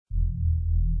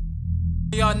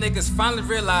Y'all niggas finally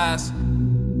realize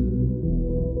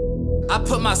I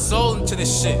put my soul into this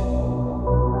shit.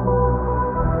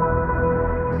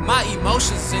 My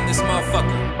emotions in this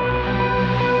motherfucker.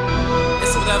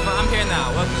 It's whatever, I'm here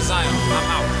now. Welcome to Zion,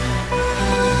 I'm out.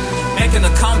 Making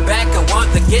a comeback, I want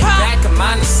to get back. A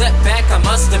minor setback, I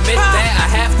must admit that.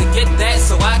 I have to get that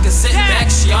so I can sit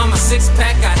back. She on my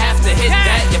six-pack, I have to hit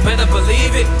that. You better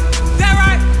believe it. That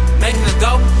right? Making a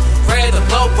dope, ready to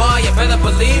blow, boy. You better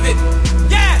believe it.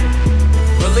 Yeah,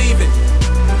 believe it.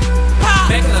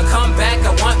 Making a comeback,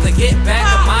 I want to get back.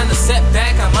 A minor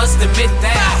setback, I must admit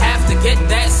that. I have to get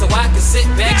that so I can sit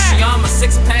back. She on my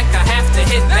six-pack, I have to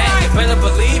hit that. You better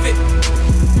believe it.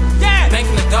 Yeah,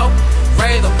 making a dope,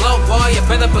 ready to blow, boy. You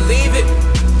better believe it.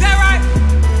 That right?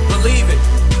 Believe it.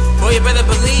 Boy, you better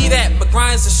believe that. My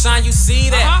grind's to shine, you see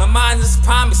that. My mind is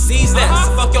prime, it sees that.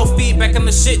 So fuck your feedback, I'm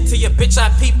the shit to your bitch, I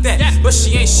peep that. But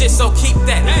she ain't shit, so keep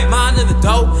that. Mine in the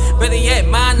dough, better yet,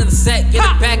 mine in the set. Get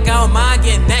it back, I don't mind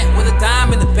getting that. With a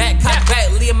dime in the back, cock back,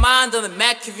 leave your mind on the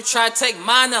Mac. If you try to take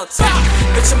mine, I'll tap.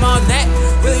 Bitch, I'm on that.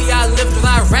 Really, I live till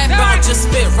I rap. I don't just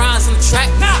spit rhymes on the track.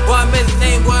 Boy, I made a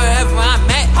name wherever I'm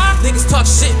at. Niggas talk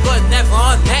shit, but never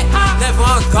on that. Never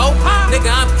on go.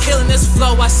 Nigga, I'm killing this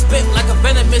flow. I spit like a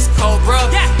venomous cobra.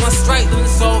 One straight, then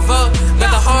it's over. Got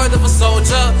the heart of a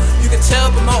soldier. You can tell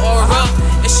by my aura.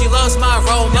 And she loves my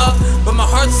aroma. But my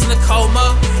heart's in a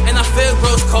coma. And I feel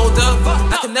grows colder.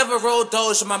 I can never roll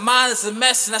doja. My mind is a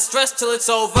mess and I stress till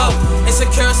it's over.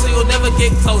 Insecure, so you'll never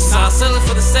get closer. I sell it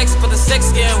for the sex, but the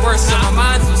sex getting worse. So my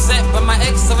mind's upset, but my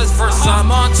ex of his verse. So I'm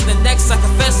on to the next. I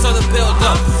confess all the build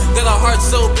up. Got a heart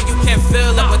so big you can't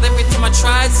feel up. But every time I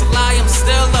try to lie, I'm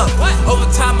still up. Over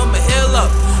time, I'ma heal up.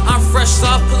 I'm fresh, so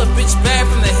I pull a bitch back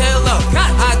from the hill up.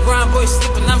 I grind, boy,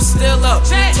 sleeping, I'm still up.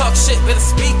 Talk shit, better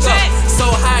speak up. So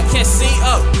high, I can't see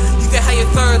up. You can have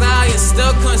your third eye and still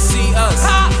couldn't see us.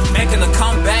 Making a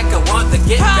comeback, I want to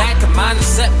get back. A minor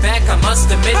setback, I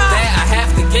must admit that. I have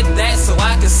to get that so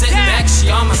I can sit back. She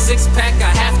on my six-pack,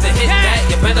 I have to hit that.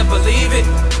 You better believe it.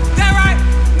 That right?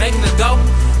 Making a dope,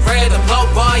 ready to blow,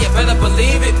 boy. You better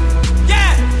believe it.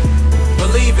 Yeah,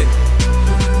 believe it.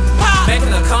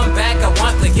 Making a comeback, I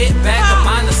want to get back. A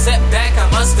minor setback,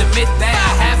 I must admit that.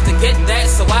 I have to get that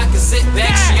so I can sit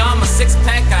back. She on my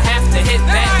six-pack, I have to hit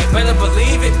that. You better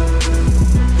believe it.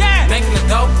 Making a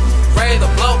dope, ready to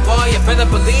blow, boy. You better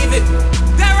believe it.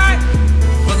 That right?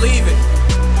 Believe it.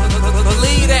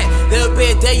 Believe that. There'll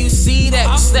be a day you see that.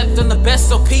 You slept on the best,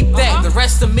 so peep that. The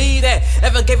rest of me that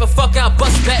ever gave a fuck, I'll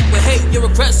bust back. But hate your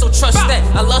regret, so trust that.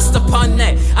 I lust upon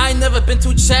that. I ain't never been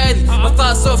too chatty. My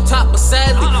thoughts off top, but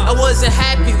sadly I wasn't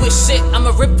happy with shit.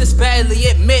 I'ma rip this badly.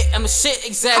 Admit I'm a shit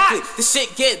exactly. This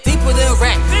shit get deeper than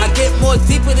rap. I get more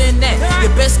deeper than that.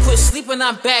 Your best quit sleeping,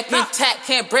 I'm back intact.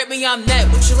 Can't break me, I'm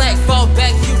that. What you lack, fall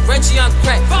back. You Reggie, I'm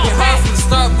crack. You're hard from the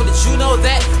start, but did you know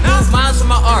that? Move minds with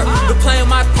my art. Been playing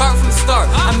my part from the start.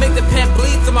 I make the pen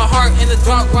bleed through my heart in the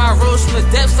dark where I rose from the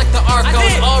depths like the ark. I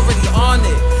was already on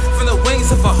it, from the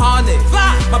wings of a hornet.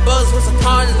 My buzz was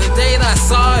upon it the day that I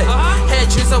saw it. Had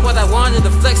dreams of what I wanted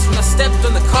to flex when I stepped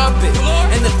on the carpet.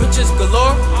 And the bitches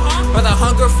galore, but I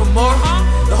hunger for more.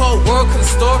 The whole world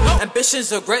couldn't store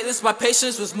ambitions or greatness. My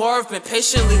patience was more. I've been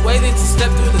patiently waiting to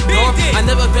step through the door. I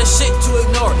never been shit to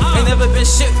ignore. Ain't never been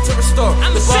shit to restore.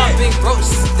 The bar being broke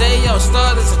since the day I was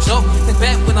started as a joke. Think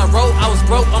back when I wrote, I was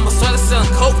broke. Almost started selling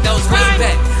coke. That was way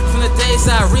back from the days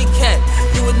I recap.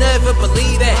 You would never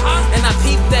believe that, and I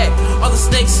peeped that. All the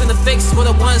snakes in the fakes were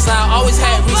the ones I always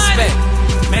had respect.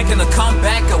 Making a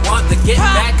comeback, I want to get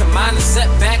back. A minor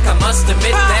setback, I must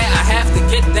admit that. I have to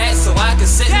get that so I can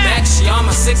sit back. She on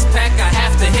my six-pack, I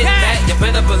have to hit that. You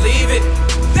better believe it.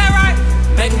 That right?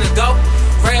 Making a dope,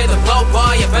 ready to blow,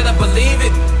 boy. You better believe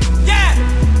it. Yeah,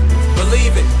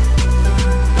 believe it.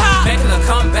 Making a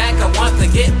comeback, I want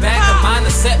to get back. A minor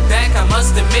setback, I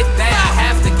must admit that. I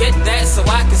have to get that so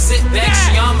I can sit back.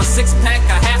 She on my six-pack,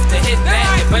 I have to hit that.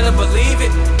 You better believe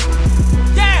it.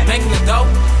 Making a dope,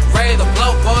 ready to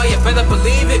blow, boy. You better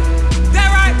believe it.